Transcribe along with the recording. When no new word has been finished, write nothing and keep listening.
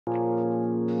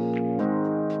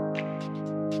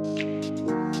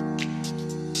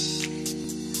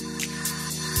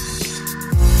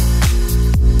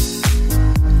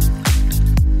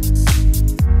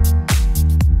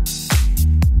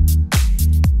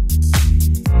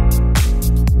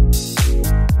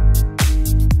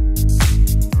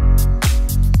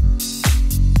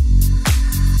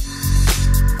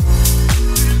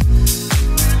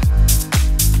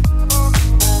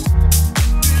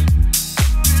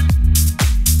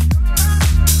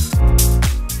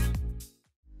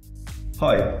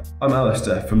Hi, I'm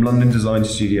Alistair from London design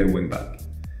studio Wingback.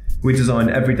 We design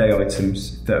everyday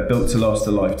items that are built to last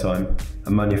a lifetime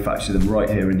and manufacture them right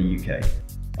here in the UK.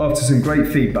 After some great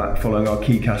feedback following our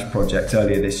Key Cash project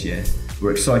earlier this year,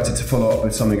 we're excited to follow up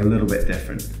with something a little bit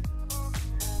different.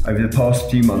 Over the past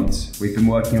few months, we've been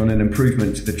working on an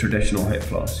improvement to the traditional hip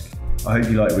flask. I hope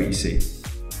you like what you see.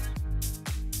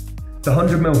 The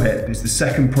 100ml hip is the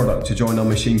second product to join our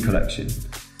machine collection.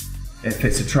 It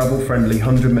fits a travel-friendly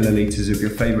 100ml of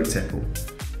your favourite tipple.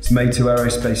 It's made to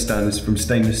aerospace standards from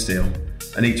stainless steel,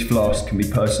 and each flask can be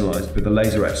personalised with a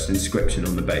laser-etched inscription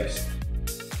on the base.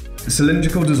 The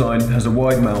cylindrical design has a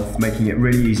wide mouth, making it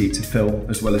really easy to fill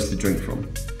as well as to drink from.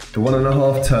 The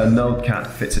 1.5 turn knurled cap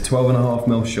fits a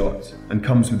 12.5ml shot and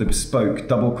comes with a bespoke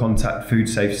double contact food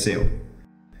safe seal.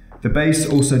 The base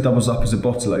also doubles up as a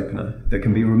bottle opener that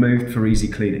can be removed for easy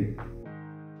cleaning.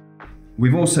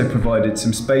 We've also provided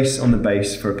some space on the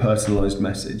base for a personalised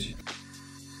message.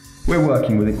 We're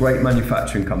working with a great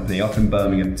manufacturing company up in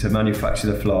Birmingham to manufacture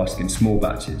the flask in small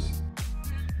batches.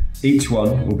 Each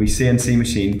one will be CNC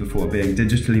machined before being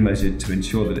digitally measured to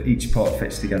ensure that each part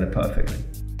fits together perfectly.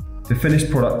 The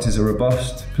finished product is a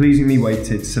robust, pleasingly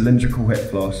weighted cylindrical hip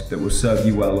flask that will serve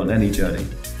you well on any journey.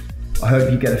 I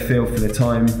hope you get a feel for the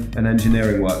time and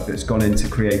engineering work that's gone into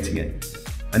creating it.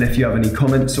 And if you have any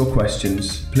comments or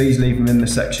questions, please leave them in the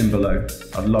section below.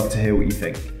 I'd love to hear what you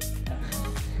think.